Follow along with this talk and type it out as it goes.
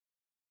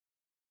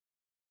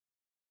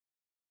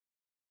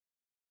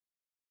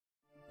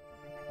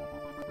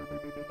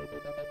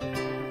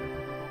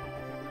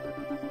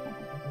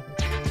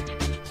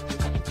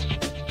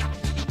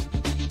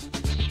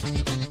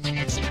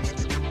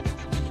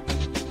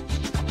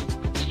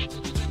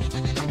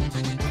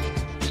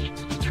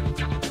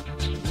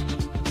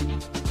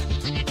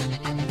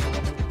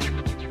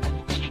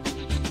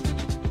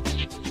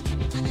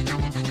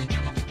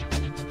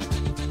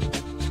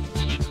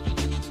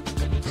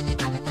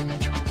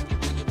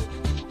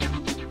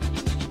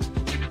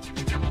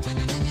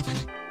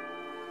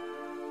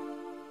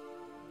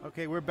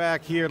Okay, we're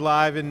back here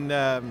live in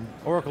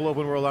Oracle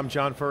OpenWorld. I'm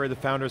John Furrier, the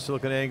founder of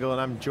SiliconANGLE, and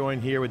I'm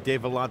joined here with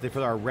Dave Vellante for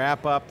our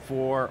wrap up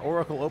for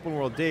Oracle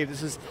OpenWorld. Dave,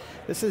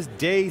 this is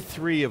day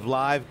 3 of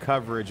live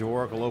coverage of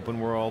Oracle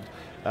OpenWorld.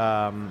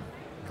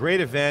 Great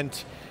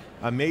event,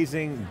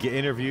 amazing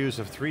interviews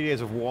of 3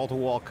 days of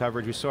wall-to-wall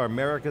coverage. We saw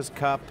America's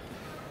Cup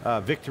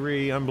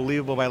victory,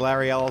 unbelievable by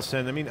Larry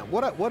Ellison. I mean,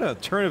 what a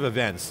turn of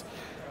events.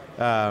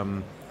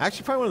 Actually,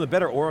 probably one of the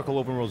better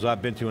Oracle OpenWorlds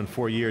I've been to in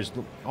 4 years.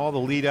 All the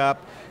lead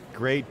up.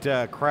 Great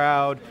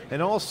crowd,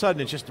 and all of a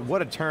sudden it's just,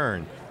 what a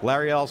turn.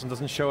 Larry Ellison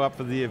doesn't show up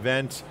for the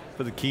event,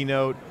 for the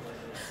keynote.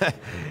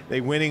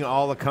 They winning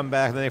all the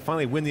comeback, and then they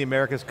finally win the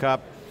America's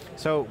Cup.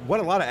 So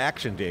what a lot of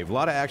action, Dave. A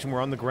lot of action.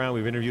 We're on the ground.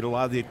 We've interviewed a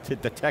lot of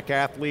the tech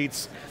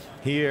athletes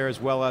here, as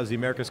well as the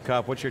America's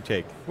Cup. What's your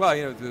take? Well,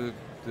 you know,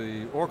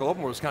 the Oracle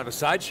OpenWorld was kind of a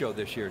sideshow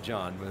this year,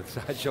 John, a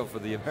sideshow for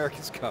the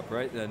America's Cup,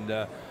 right?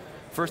 And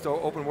first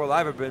OpenWorld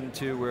I've ever been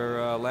to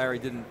where Larry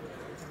didn't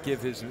give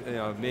his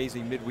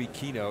amazing midweek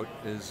keynote.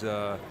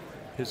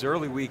 His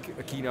early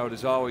week keynote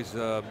is always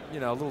a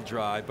little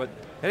dry, but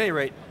at any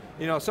rate,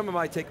 some of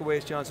my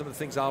takeaways, John, some of the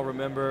things I'll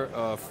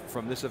remember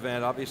from this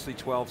event, obviously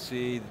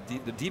 12C,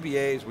 the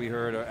DBAs we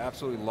heard are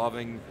absolutely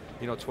loving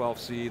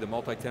 12C, the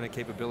multi-tenant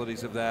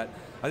capabilities of that.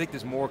 I think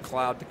there's more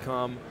cloud to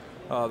come.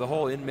 The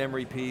whole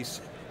in-memory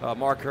piece,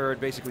 Mark Hurd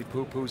basically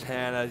poo-poos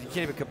HANA. You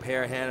can't even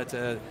compare HANA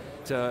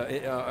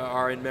to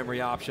our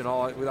in-memory option.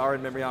 With our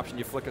in-memory option,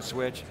 you flick a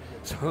switch.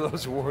 So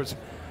those wars,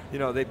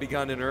 they've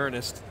begun in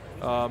earnest.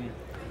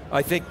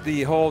 I think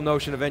the whole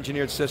notion of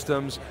engineered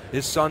systems,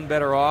 is Sun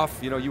better off?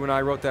 You and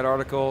I wrote that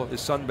article, is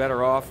Sun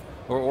better off,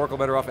 or Oracle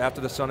better off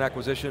after the Sun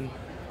acquisition?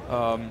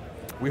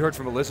 We heard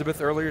from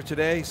Elizabeth earlier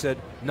today, he said,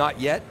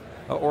 not yet.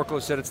 Oracle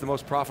has said it's the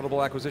most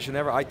profitable acquisition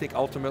ever. I think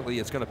ultimately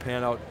it's going to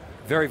pan out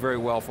very, very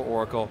well for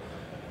Oracle.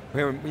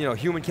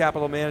 Human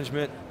capital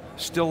management,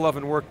 still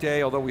loving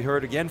Workday, although we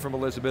heard again from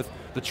Elizabeth,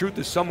 the truth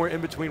is somewhere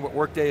in between what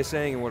Workday is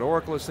saying and what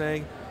Oracle is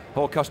saying.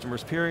 Whole customer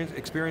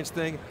experience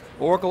thing.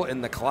 Oracle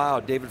in the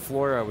cloud, David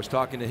Floyer, I was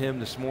talking to him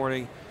this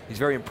morning. He's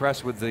very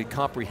impressed with the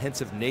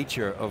comprehensive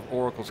nature of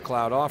Oracle's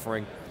cloud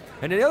offering.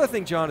 And the other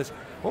thing, John, is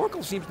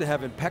Oracle seems to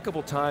have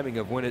impeccable timing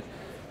of when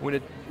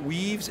it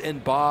weaves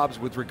and bobs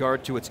with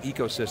regard to its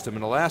ecosystem.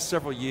 In the last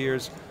several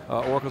years,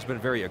 Oracle's been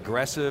very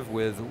aggressive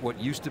with what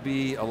used to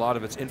be a lot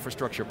of its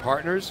infrastructure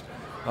partners.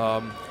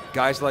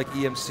 Guys like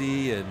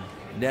EMC and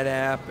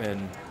NetApp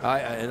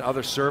and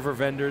other server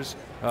vendors,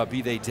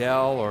 be they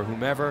Dell or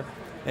whomever.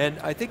 And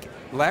I think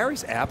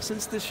Larry's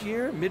absence this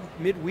year,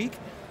 midweek,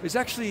 is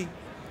actually,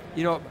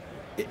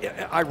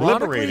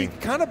 ironically,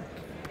 kind of,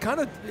 I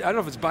don't know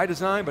if it's by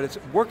design, but it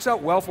works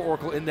out well for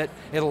Oracle in that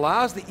it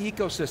allows the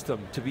ecosystem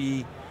to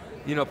be,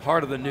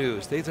 part of the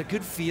news. There's a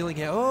good feeling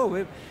here,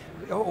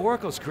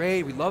 Oracle's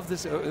great, we love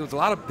this, there's a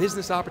lot of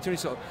business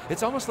opportunities, so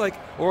it's almost like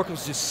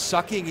Oracle's just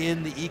sucking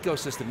in the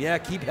ecosystem. Yeah,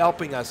 keep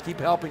helping us, keep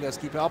helping us,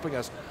 keep helping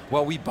us,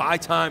 while we buy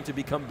time to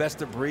become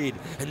best of breed,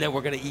 and then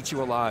we're going to eat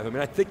you alive. I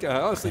mean, I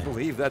honestly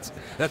believe that's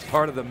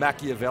part of the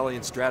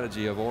Machiavellian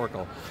strategy of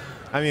Oracle.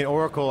 I mean,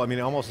 Oracle,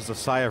 almost as a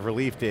sigh of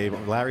relief, Dave,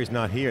 Larry's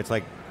not here. It's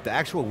like the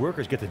actual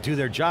workers get to do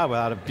their job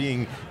without it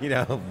being,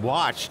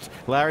 watched.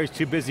 Larry's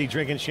too busy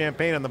drinking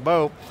champagne on the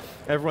boat.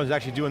 Everyone's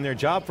actually doing their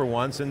job for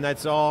once, and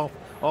that's all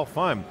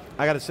fun.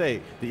 I got to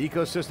say, the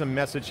ecosystem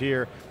message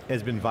here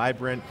has been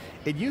vibrant.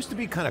 It used to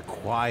be kind of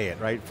quiet,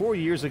 right? 4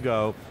 years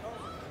ago,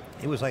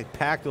 it was like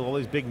packed with all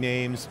these big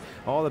names,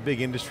 all the big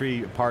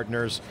industry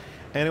partners,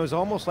 and it was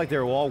almost like they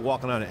were all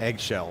walking on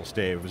eggshells,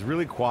 Dave. It was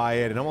really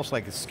quiet and almost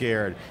like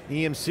scared.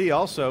 EMC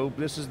also,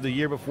 this is the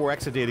year before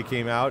Exadata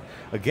came out.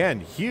 Again,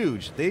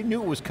 huge. They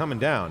knew it was coming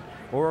down.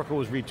 Oracle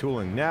was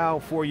retooling. Now,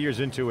 4 years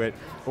into it,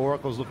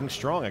 Oracle's looking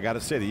strong. I got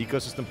to say, the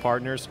ecosystem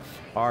partners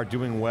are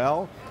doing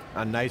well.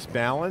 A nice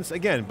balance.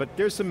 Again, but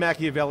there's some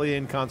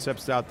Machiavellian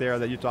concepts out there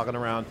that you're talking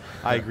around,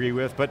 I agree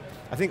with, but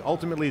I think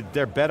ultimately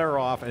they're better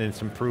off and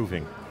it's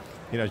improving.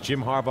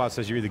 Jim Harbaugh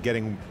says you're either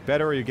getting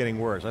better or you're getting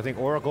worse. I think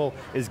Oracle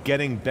is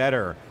getting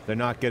better, they're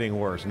not getting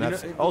worse, and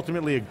that's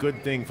ultimately a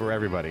good thing for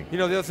everybody.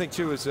 The other thing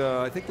too is,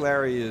 I think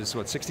Larry is,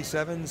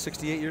 67,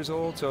 68 years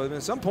old, so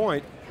at some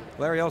point,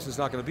 Larry Ellison's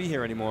not going to be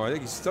here anymore. I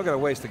think he's still got a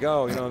ways to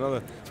go,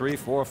 another 3,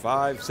 4,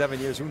 5, 7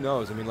 years, who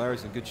knows?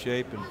 Larry's in good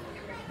shape,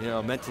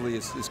 and mentally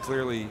is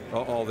clearly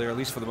all there, at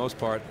least for the most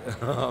part.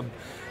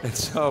 And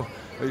so,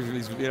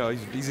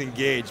 he's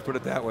engaged, put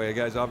it that way. The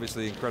guy's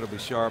obviously incredibly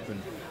sharp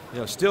and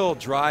still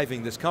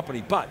driving this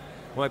company. But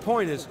my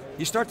point is,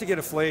 you start to get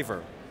a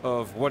flavor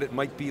of what it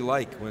might be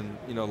like when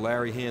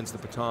Larry hands the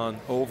baton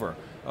over.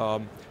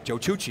 Joe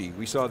Tucci,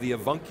 we saw the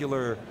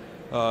avuncular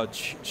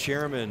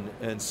chairman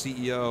and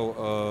CEO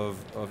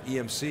of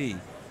EMC,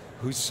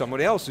 who's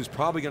someone else who's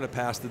probably going to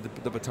pass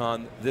the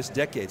baton this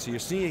decade. So you're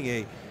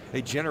seeing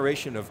a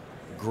generation of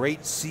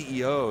great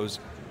CEOs,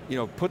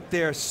 put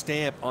their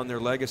stamp on their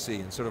legacy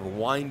and sort of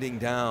winding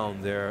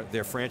down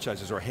their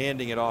franchises, or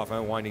handing it off,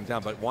 not winding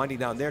down, but winding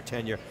down their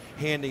tenure,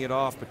 handing it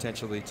off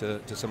potentially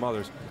to some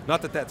others.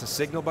 Not that that's a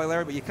signal by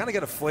Larry, but you kind of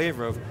get a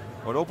flavor of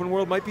what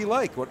OpenWorld might be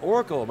like, what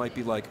Oracle might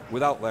be like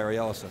without Larry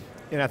Ellison.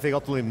 And I think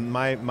ultimately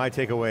my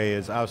takeaway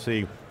is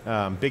obviously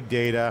big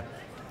data,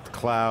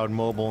 cloud,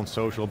 mobile, and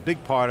social,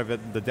 big part of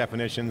it, the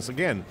definitions.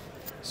 Again,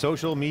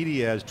 social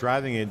media is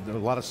driving it, a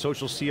lot of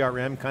social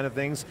CRM kind of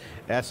things,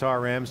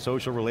 SRM,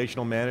 social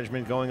relational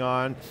management going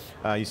on.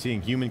 You're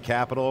seeing human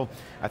capital.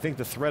 I think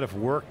the threat of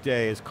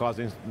Workday is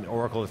causing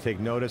Oracle to take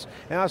notice.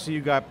 And also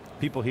you got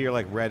people here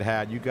like Red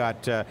Hat, you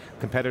got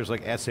competitors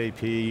like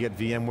SAP, you got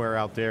VMware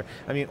out there.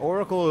 I mean,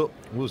 Oracle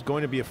was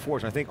going to be a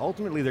force, and I think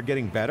ultimately they're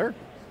getting better.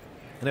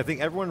 And I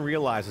think everyone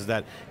realizes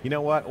that, you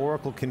know what,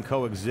 Oracle can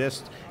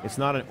coexist. It's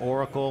not an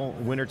Oracle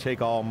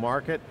winner-take-all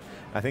market.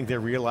 I think they're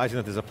realizing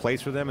that there's a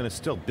place for them, and it's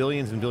still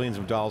billions and billions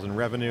of dollars in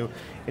revenue.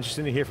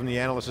 Interesting to hear from the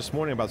analysts this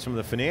morning about some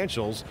of the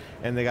financials,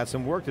 and they got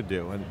some work to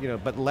do.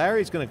 And but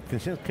Larry's going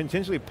to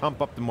continually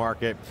pump up the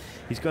market.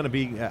 He's going to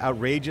be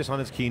outrageous on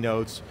his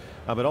keynotes,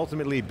 but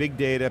ultimately big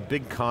data,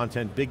 big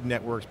content, big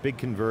networks, big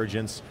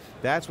convergence.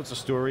 That's what the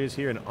story is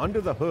here, and under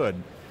the hood,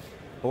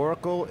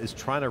 Oracle is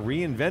trying to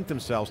reinvent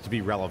themselves to be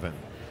relevant.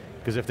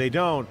 Because if they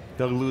don't,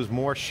 they'll lose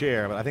more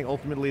share. But I think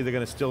ultimately they're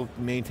going to still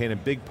maintain a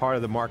big part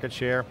of the market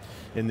share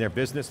in their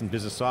business and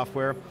business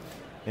software.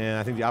 And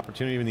I think the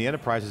opportunity in the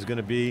enterprise is going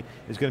to be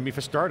for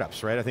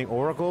startups, right? I think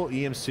Oracle,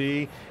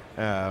 EMC,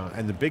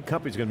 and the big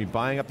companies are going to be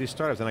buying up these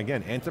startups. And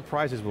again,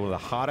 enterprise is one of the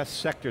hottest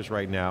sectors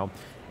right now.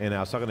 And I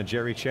was talking to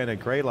Jerry Chen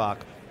at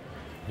Greylock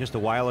just a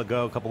while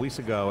ago, a couple weeks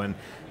ago, and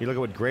you look at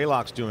what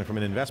Greylock's doing from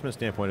an investment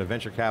standpoint, of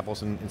venture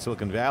capitalists in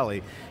Silicon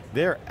Valley,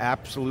 they're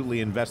absolutely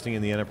investing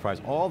in the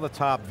enterprise. All the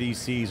top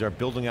VCs are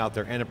building out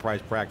their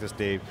enterprise practice,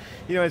 Dave.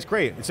 It's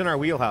great, it's in our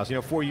wheelhouse.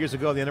 4 years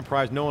ago, the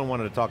enterprise, no one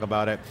wanted to talk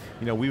about it.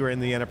 We were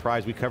in the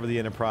enterprise, we cover the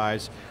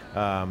enterprise.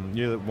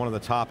 You're one of the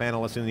top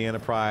analysts in the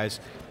enterprise.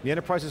 The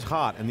enterprise is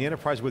hot, and the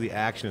enterprise is where the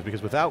action is,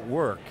 because without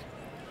work,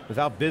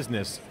 without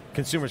business,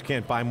 consumers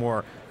can't buy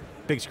more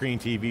big screen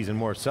TVs and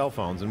more cell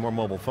phones and more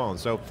mobile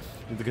phones. So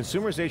the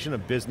consumerization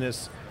of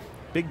business,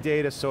 big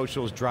data,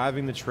 social is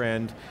driving the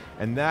trend,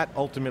 and that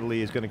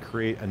ultimately is going to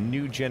create a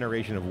new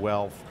generation of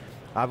wealth.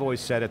 I've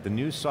always said it, the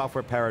new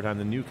software paradigm,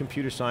 the new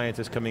computer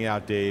scientists coming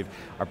out, Dave,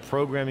 are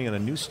programming in a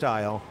new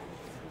style.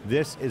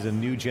 This is a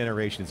new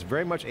generation. It's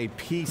very much a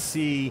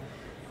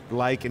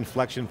PC-like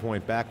inflection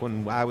point. Back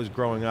when I was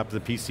growing up,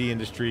 the PC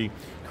industry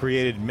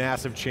created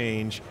massive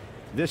change.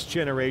 This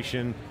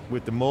generation,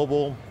 with the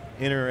mobile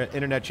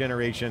internet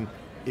generation,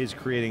 is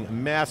creating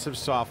massive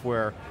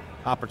software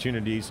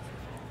opportunities.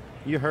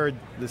 You heard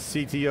the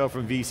CTO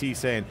from VC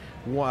saying,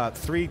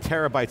 3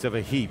 terabytes of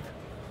a heap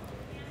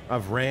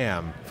of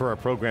RAM for a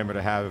programmer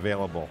to have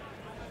available.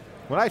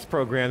 When I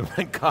programmed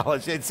in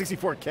college, they had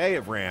 64K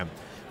of RAM.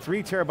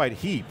 3 terabyte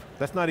heap,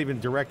 that's not even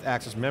direct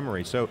access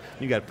memory. So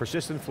you got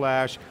persistent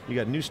flash, you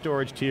got new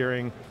storage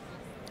tiering,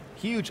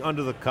 huge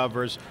under the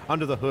covers,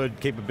 under the hood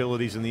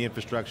capabilities in the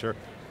infrastructure.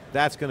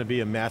 That's going to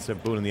be a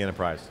massive boon in the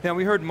enterprise. Yeah,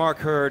 we heard Mark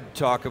Hurd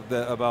talk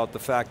about the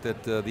fact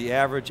that the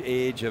average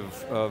age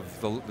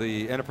of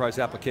the enterprise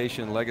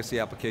application, legacy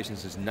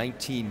applications, is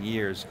 19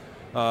 years.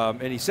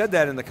 And he said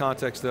that in the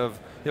context of,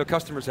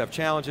 customers have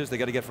challenges, they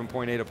got to get from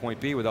point A to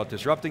point B without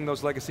disrupting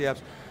those legacy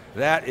apps.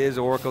 That is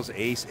Oracle's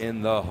ace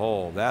in the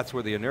hole. That's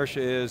where the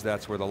inertia is,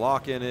 that's where the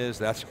lock-in is,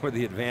 that's where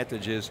the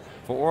advantage is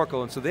for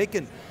Oracle. And so they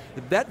can,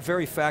 that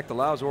very fact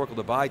allows Oracle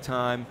to buy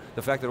time.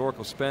 The fact that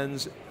Oracle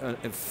spends,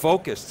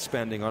 focused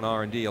spending on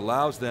R&D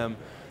allows them,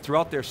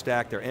 throughout their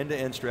stack, their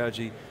end-to-end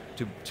strategy,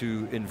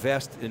 to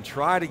invest and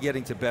try to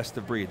getting to best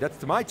of breed.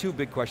 That's my 2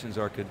 big questions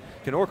are,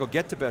 can Oracle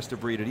get to best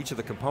of breed at each of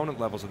the component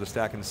levels of the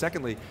stack? And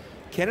secondly,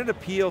 can it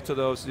appeal to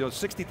those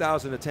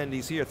 60,000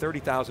 attendees here,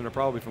 30,000 are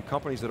probably from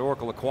companies that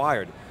Oracle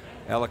acquired.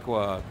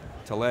 Eloqua,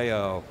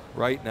 Taleo,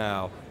 Right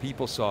Now,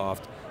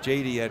 PeopleSoft,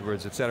 JD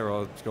Edwards, et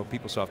cetera.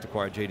 PeopleSoft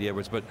acquired JD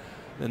Edwards, but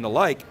and the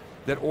like,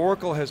 that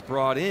Oracle has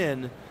brought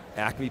in,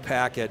 Acme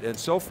Packet and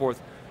so forth.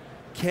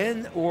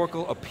 Can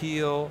Oracle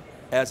appeal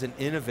as an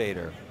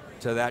innovator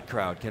to that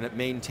crowd? Can it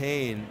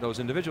maintain those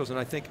individuals? And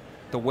I think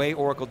the way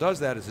Oracle does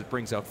that is it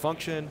brings out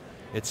function,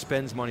 it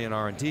spends money on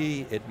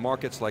R&D, it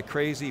markets like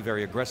crazy,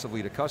 very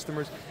aggressively to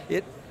customers.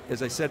 It,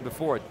 as I said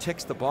before, it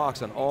ticks the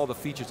box on all the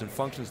features and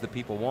functions that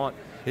people want.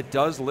 It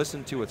does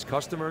listen to its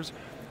customers.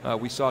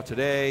 We saw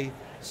today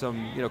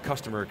some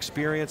customer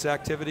experience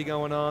activity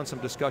going on, some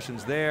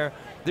discussions there.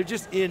 They're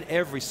just in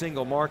every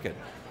single market.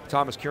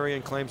 Thomas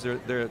Kurian claims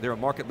they're a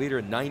market leader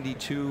in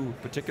 92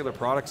 particular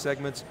product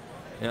segments.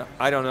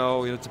 I don't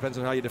know, it depends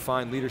on how you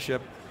define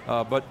leadership,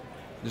 but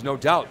there's no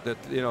doubt that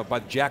by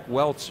Jack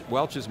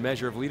Welch's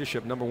measure of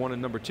leadership, #1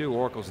 and #2,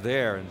 Oracle's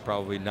there in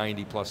probably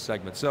 90 plus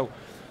segments. So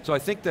I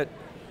think that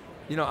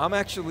I'm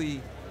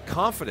actually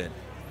confident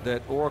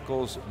that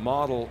Oracle's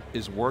model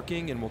is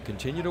working and will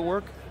continue to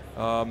work.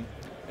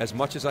 As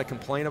much as I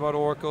complain about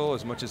Oracle,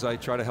 as much as I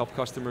try to help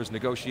customers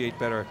negotiate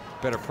better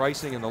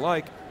pricing and the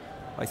like,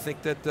 I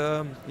think that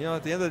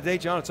at the end of the day,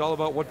 John, it's all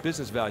about what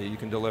business value you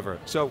can deliver.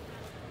 So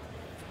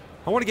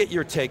I want to get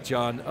your take,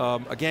 John.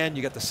 Again,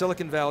 you got the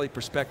Silicon Valley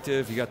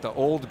perspective, you got the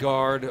old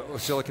guard,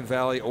 Silicon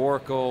Valley,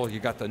 Oracle, you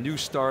got the new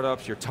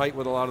startups, you're tight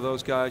with a lot of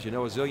those guys, a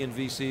zillion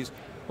VCs.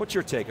 What's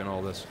your take on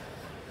all this?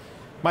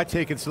 My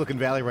take in Silicon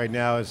Valley right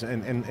now is,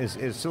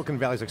 is Silicon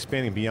Valley's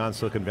expanding beyond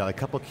Silicon Valley. A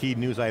couple of key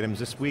news items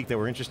this week that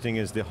were interesting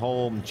is the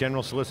whole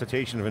general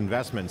solicitation of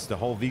investments. The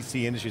whole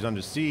VC industry is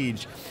under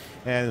siege,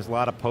 and there's a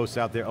lot of posts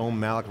out there. Ohm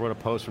Malik wrote a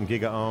post from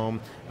GigaOhm.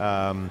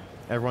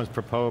 Everyone's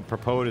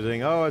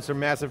proposing, oh, it's a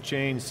massive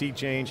change, sea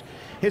change.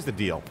 Here's the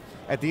deal.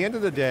 At the end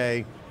of the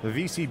day, the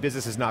VC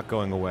business is not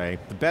going away.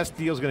 The best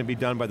deal is going to be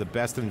done by the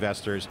best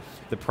investors.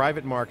 The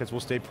private markets will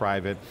stay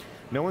private.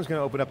 No one's going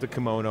to open up the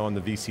kimono on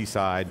the VC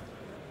side.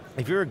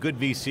 If you're a good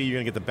VC, you're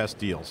going to get the best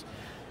deals.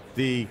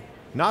 The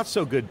not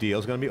so good deal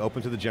is going to be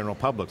open to the general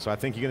public. So I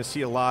think you're going to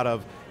see a lot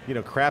of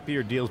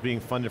crappier deals being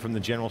funded from the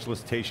general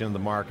solicitation of the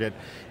market.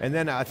 And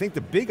then I think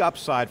the big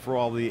upside for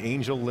all the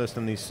angel list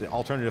and these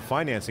alternative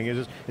financing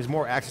is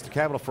more access to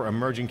capital for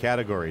emerging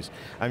categories.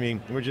 I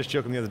mean, we were just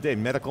joking the other day,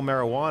 medical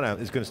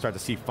marijuana is going to start to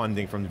see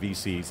funding from the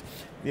VCs.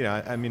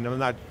 I mean, I'm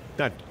not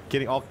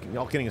kidding, all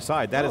kidding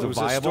aside, that is a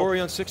viable... It was a story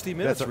on 60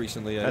 Minutes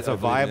recently. That's a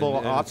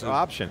viable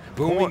option.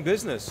 Booming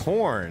business.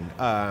 Porn,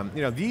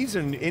 these are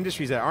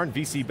industries that aren't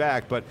VC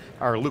backed but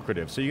are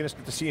lucrative. So you're going to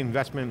start to see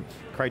investment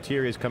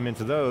criteria come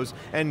into those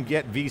and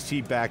get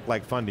VC backed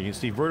like funding. You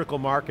see vertical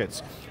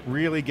markets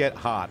really get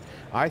hot.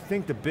 I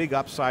think the big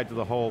upside to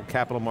the whole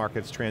capital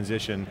markets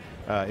transition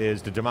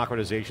is the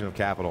democratization of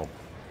capital.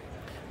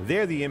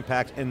 They're the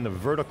impact in the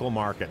vertical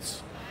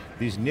markets.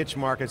 These niche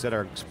markets that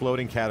are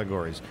exploding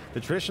categories. The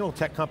traditional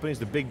tech companies,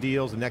 the big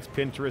deals, the next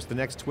Pinterest, the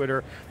next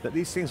Twitter,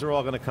 these things are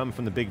all going to come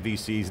from the big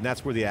VCs, and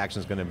that's where the action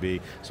is going to be.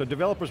 So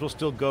developers will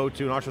still go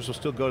to, and entrepreneurs will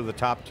still go to the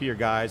top tier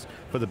guys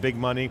for the big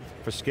money,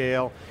 for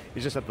scale.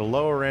 It's just at the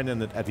lower end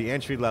and at the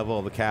entry level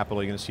of the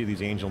capital, you're going to see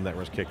these angel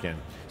networks kick in.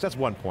 So that's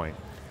one point.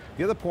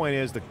 The other point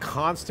is the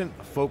constant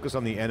focus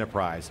on the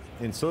enterprise.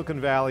 In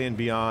Silicon Valley and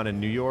beyond, in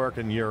New York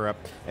and Europe,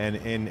 and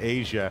in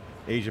Asia,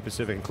 Asia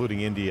Pacific, including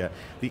India,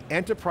 the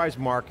enterprise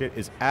market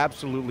is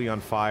absolutely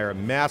on fire.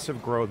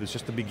 Massive growth, it's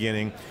just the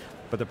beginning.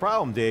 But the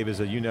problem, Dave, is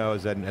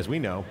that as we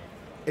know,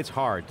 it's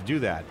hard to do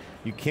that.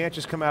 You can't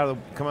just come out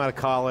of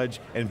college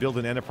and build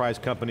an enterprise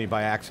company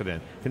by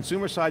accident.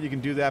 Consumer side, you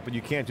can do that, but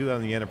you can't do that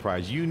on the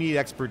enterprise. You need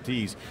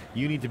expertise.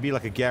 You need to be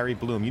like a Gary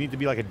Bloom. You need to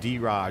be like a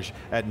D-Raj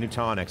at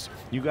Nutanix.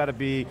 You got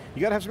to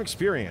have some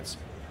experience.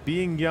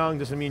 Being young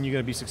doesn't mean you're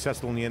going to be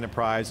successful in the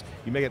enterprise.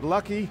 You may get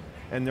lucky,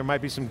 and there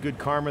might be some good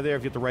karma there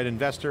if you get the right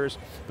investors,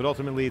 but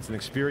ultimately it's an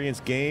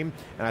experience game,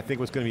 and I think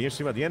what's going to be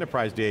interesting about the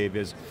enterprise, Dave,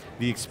 is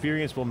the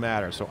experience will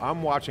matter. So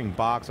I'm watching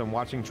Box, I'm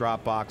watching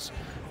Dropbox.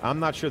 I'm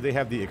not sure they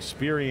have the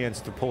experience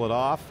to pull it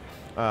off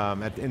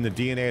in the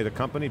DNA of the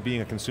company,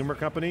 being a consumer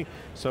company.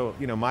 So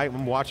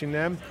I'm watching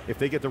them. If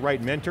they get the right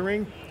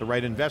mentoring, the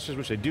right investors,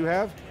 which they do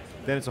have,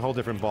 then it's a whole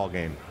different ball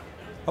game.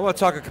 I want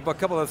to talk about a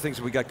couple of other things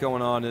that we got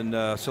going on in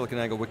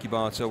SiliconANGLE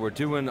Wikibon. So we're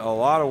doing a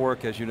lot of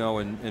work, as you know,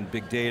 in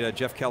big data.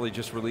 Jeff Kelly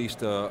just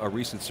released a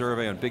recent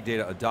survey on big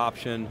data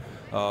adoption.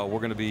 We're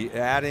going to be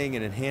adding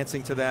and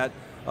enhancing to that.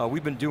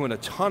 We've been doing a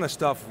ton of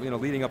stuff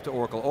leading up to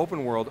Oracle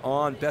OpenWorld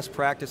on best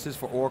practices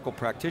for Oracle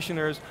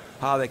practitioners,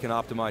 how they can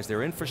optimize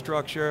their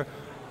infrastructure,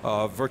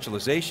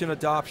 virtualization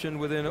adoption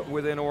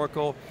within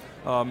Oracle,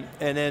 and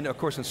then of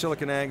course in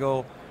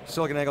SiliconANGLE,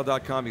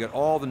 SiliconANGLE.com, you got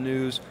all the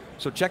news.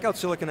 So check out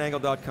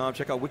SiliconANGLE.com,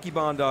 check out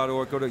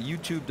wikibon.org, go to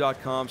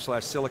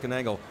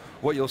youtube.com/SiliconANGLE.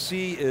 What you'll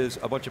see is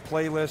a bunch of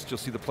playlists. You'll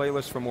see the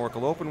playlist from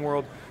Oracle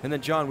OpenWorld. And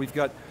then John, we've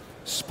got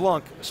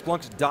Splunk,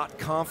 Splunk's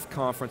 .conf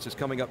conference is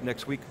coming up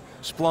next week.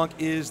 Splunk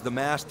is the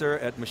master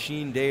at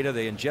machine data.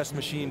 They ingest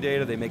machine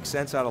data, they make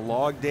sense out of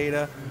log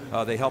data,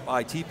 they help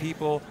IT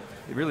people,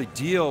 they really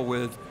deal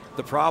with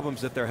the problems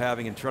that they're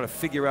having and try to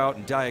figure out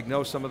and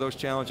diagnose some of those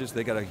challenges.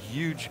 They got a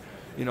huge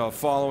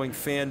following,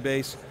 fan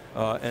base,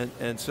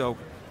 and so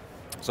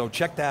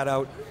check that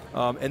out.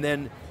 And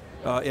then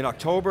in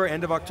October,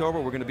 end of October,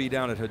 we're going to be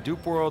down at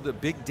Hadoop World, the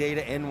Big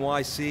Data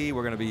NYC.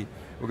 We're going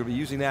to be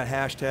using that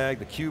hashtag.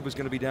 theCUBE is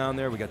going to be down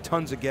there. We got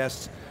tons of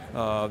guests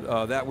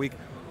that week.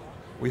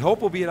 We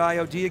hope we'll be at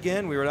IOD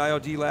again. We were at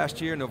IOD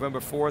last year, November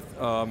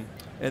 4th.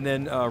 And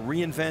then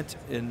reInvent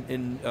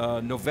in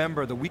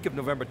November, the week of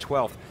November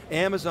 12th.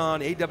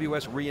 Amazon,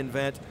 AWS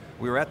reInvent.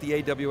 We were at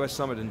the AWS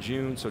Summit in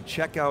June, so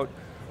check out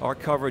our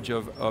coverage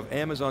of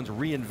Amazon's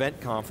reInvent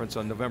conference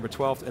on November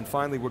 12th. And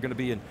finally, we're going to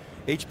be in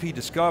HP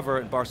Discover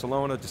in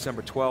Barcelona,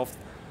 December 12th,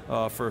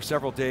 for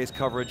several days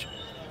coverage.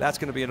 That's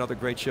going to be another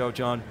great show,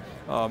 John.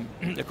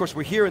 Of course,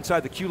 we're here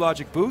inside the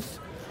QLogic booth,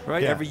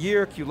 right? Yeah. Every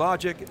year,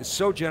 QLogic is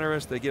so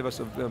generous. They give us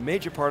a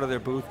major part of their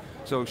booth.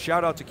 So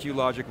shout out to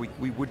QLogic.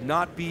 We would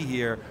not be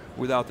here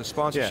without the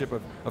sponsorship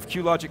of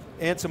QLogic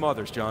and some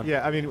others, John.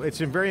 Yeah, I mean, it's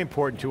very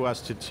important to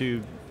us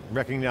to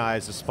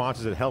recognize the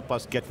sponsors that help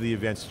us get to the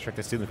events, to track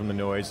the signal from the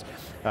noise.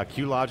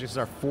 QLogic is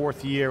our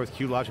 4th year with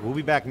QLogic. We'll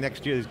be back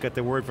next year. He's got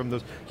the word from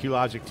the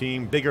QLogic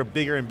team.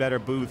 Bigger and better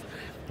booth.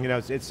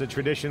 It's a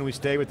tradition. We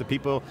stay with the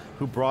people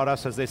who brought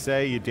us, as they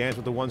say. You dance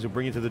with the ones who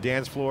bring you to the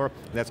dance floor.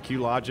 That's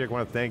QLogic. I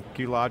want to thank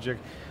QLogic.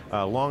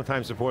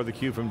 Long-time supporter of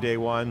theCUBE from day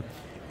one.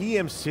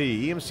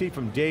 EMC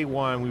from day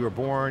one. We were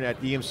born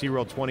at EMC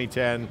World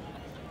 2010.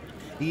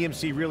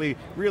 EMC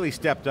really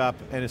stepped up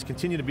and has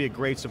continued to be a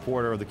great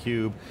supporter of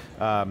theCUBE.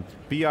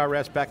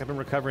 BRS, Backup and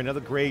Recovery, another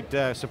great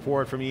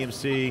support from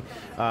EMC.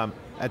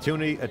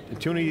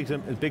 Atuni is a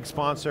big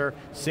sponsor.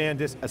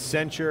 SanDisk,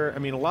 Accenture, I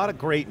mean a lot of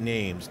great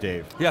names,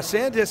 Dave. Yeah,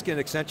 SanDisk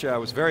and Accenture, I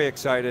was very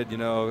excited,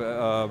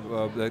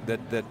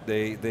 that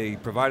they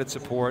provided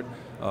support.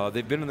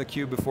 They've been on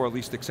theCUBE before, at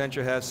least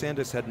Accenture has.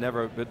 SanDisk had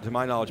never, to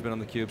my knowledge, been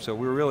on theCUBE, so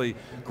we're really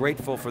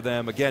grateful for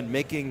them. Again,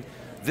 making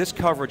this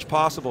coverage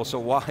possible, so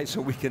why? So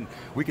we can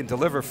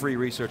deliver free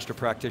research to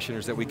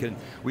practitioners, that we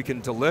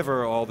can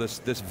deliver all this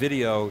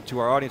video to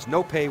our audience.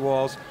 No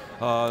paywalls,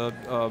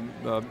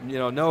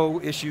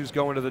 no issues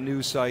going to the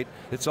news site.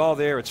 It's all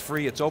there, it's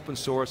free, it's open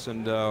source,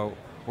 and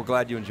we're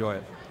glad you enjoy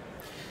it.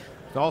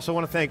 I also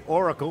want to thank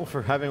Oracle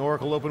for having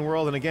Oracle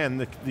OpenWorld, and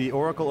again, the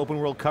Oracle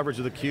OpenWorld coverage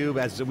of theCUBE,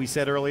 as we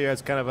said earlier,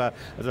 as kind of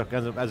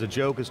as a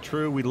joke, is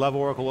true. We love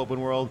Oracle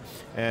OpenWorld,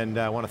 and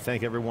I want to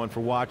thank everyone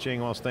for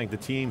watching. I want to thank the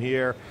team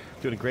here,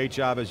 doing a great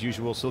job as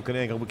usual.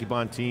 SiliconANGLE,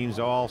 Wikibon teams,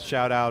 all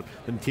shout out.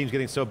 The team's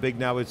getting so big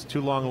now, it's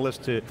too long a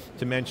list to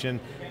mention.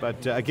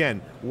 But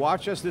again,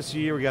 watch us this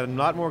year. We got a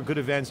lot more good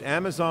events.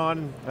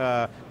 Amazon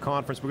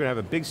conference, we're going to have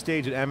a big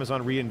stage at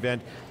Amazon reInvent,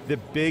 the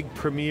big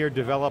premier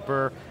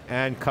developer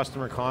and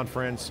customer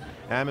conference.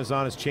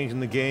 Amazon is changing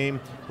the game.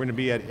 We're going to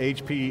be at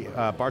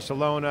HP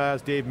Barcelona,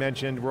 as Dave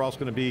mentioned. We're also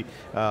going to be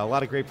a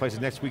lot of great places.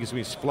 Next week is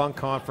going to be Splunk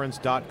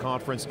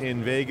Conference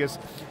in Vegas.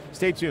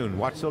 Stay tuned,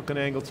 watch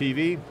SiliconANGLE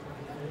TV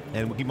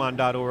and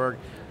wikibon.org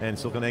and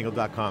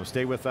siliconangle.com.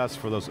 Stay with us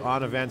for those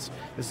on events.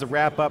 This is a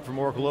wrap up from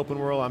Oracle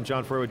OpenWorld. I'm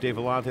John Furrier with Dave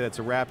Vellante. That's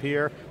a wrap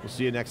here. We'll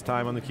see you next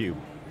time on theCUBE.